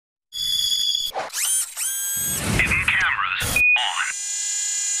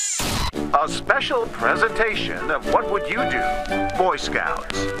A special presentation of What Would You Do? Boy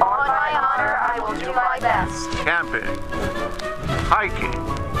Scouts. On my honor, I will do my best. Camping. Hiking.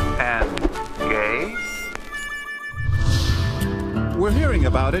 And gay. We're hearing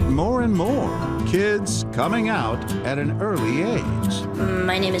about it more and more. Kids coming out at an early age.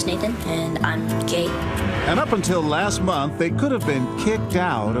 My name is Nathan, and I'm gay. And up until last month, they could have been kicked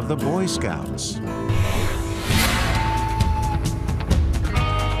out of the Boy Scouts.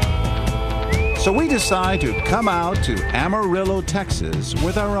 So we decide to come out to Amarillo, Texas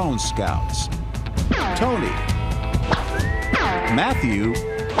with our own scouts. Tony, Matthew,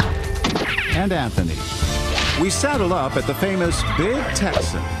 and Anthony. We saddle up at the famous Big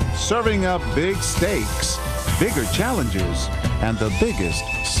Texan, serving up big steaks, bigger challenges, and the biggest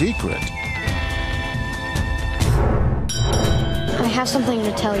secret. I have something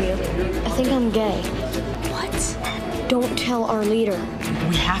to tell you. I think I'm gay. What? Don't tell our leader.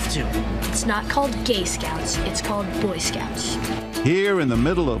 We have to. It's not called Gay Scouts, it's called Boy Scouts. Here in the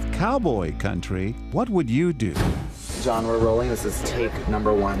middle of cowboy country, what would you do? John, we're rolling. This is take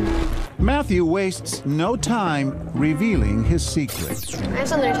number 1. Matthew wastes no time revealing his secret. I have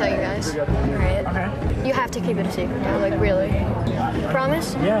something to tell you guys. All right? Okay. You have to keep it a secret now, like really.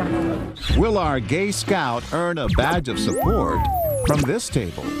 Promise? Yeah. Will our gay scout earn a badge of support from this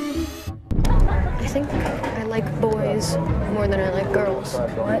table? I think I like boys more than I like girls.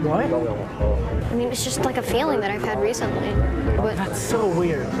 What? I mean, it's just like a feeling that I've had recently. But That's so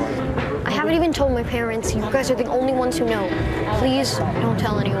weird. I haven't even told my parents. You guys are the only ones who know. Please don't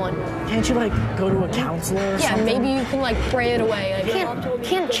tell anyone. Can't you, like, go to a counselor or something? Yeah, maybe you can like pray it away. I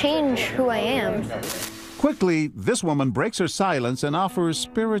can't change who I am. Quickly, this woman breaks her silence and offers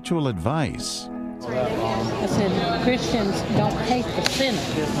spiritual advice. I said, Christians don't hate the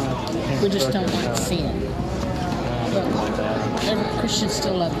sinner. We just don't like sin. But Christians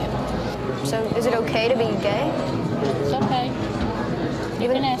still love you. So is it okay to be gay? It's okay. You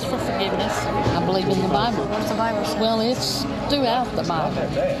can ask for forgiveness. I believe in the Bible. What does the Bible say? Well, it's throughout the Bible.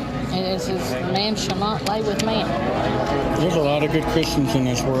 And it says, man shall not lay with man. There's a lot of good Christians in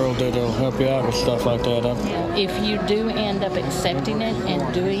this world that'll help you out with stuff like that. If you do end up accepting it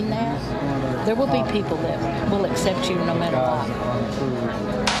and doing that, there will be people that will accept you no matter what.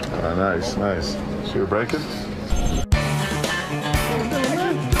 Nice, nice. So you're breaking?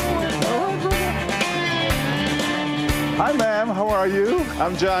 Hi, ma'am. How are you?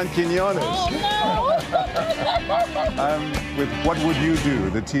 I'm John Quinones. Oh, no. I'm with What Would You Do,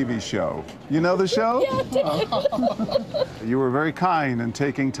 the TV show. You know the show? Yeah, I do. You were very kind in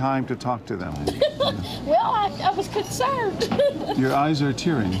taking time to talk to them. Well, I was concerned. Your eyes are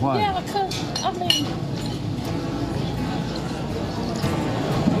tearing. Why? Yeah, because, I mean,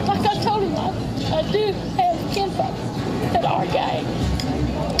 like I told him, I do have kinfolk that are gay,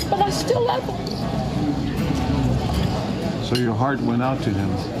 but I still love them. So your heart went out to him.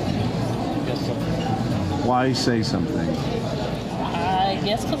 Yes, sir. Why say something? I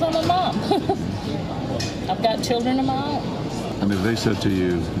guess because I'm a mom. I've got children of my own. And if they said to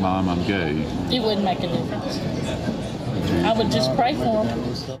you, Mom, I'm gay, It wouldn't make a difference. I would just pray for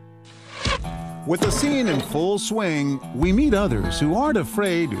them. with the scene in full swing, we meet others who aren't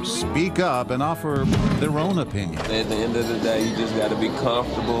afraid to speak up and offer their own opinion. At the end of the day, you just got to be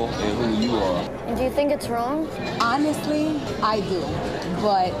comfortable in who you are. Do you think it's wrong? Honestly, I do,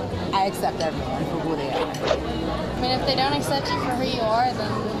 but I accept everyone for who they are. I mean, if they don't accept you for who you are,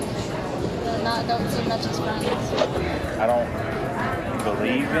 then not go too much as friends. I don't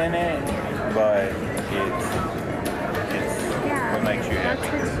believe in it, but it's what makes you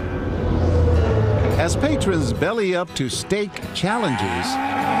happy. As patrons belly up to steak challenges,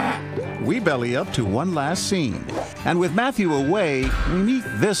 we belly up to one last scene. And with Matthew away, we meet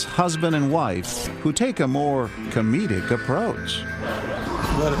this husband and wife who take a more comedic approach.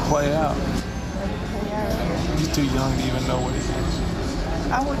 Let it play out. He's too young to even know what it is.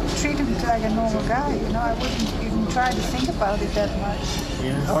 I would treat him like a normal guy, you know. I wouldn't even try to think about it that much.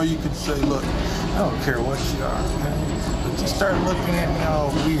 Yeah. Or you could say, look, I don't care what you are, you know, but you start looking at me all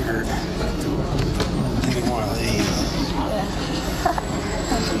weird.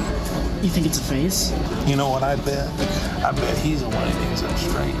 You think it's a phase? You know what I bet? I bet he's the one that ends up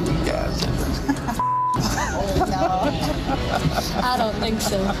straight. You guys. No, I don't think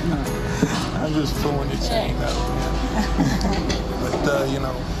so. I'm just pulling your chain up. But you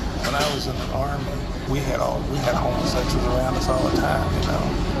know, when I was in the Army, we had homosexuals around us all the time.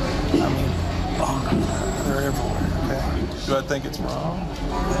 You know, I mean, they're everywhere. Okay. Do I think it's wrong?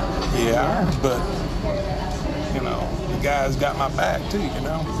 Yeah, but you know, the guy's got my back too. You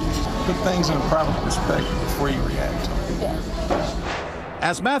know, put things in a proper perspective before you react to them.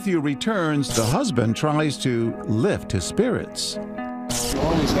 As Matthew returns, the husband tries to lift his spirits. You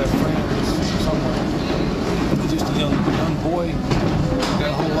always have friends somewhere. Just a young boy, got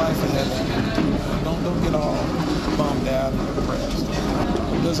a whole life ahead of you. Don't get all bummed out and depressed.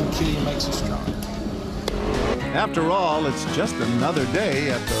 It doesn't kill you, it makes you stronger. After all, it's just another day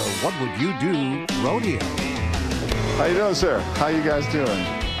at the What Would You Do rodeo. How you doing, sir? How you guys doing?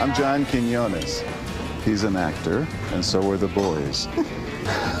 I'm John Quinones. He's an actor, and so are the boys.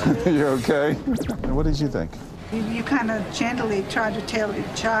 You okay? What did you think? You kind of gently try to tell the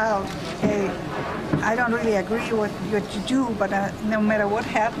child, hey, I don't really agree with what you do, but no matter what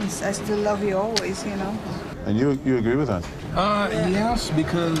happens, I still love you always, you know. And you agree with that? Yes,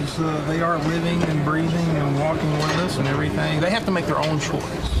 because they are living and breathing and walking with us and everything. They have to make their own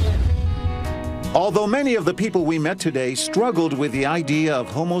choice. Although many of the people we met today struggled with the idea of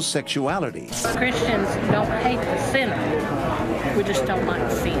homosexuality, Christians don't hate the sinner. We just don't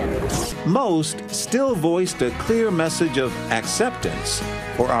like sin. most still voiced a clear message of acceptance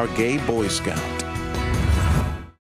for our gay Boy Scout.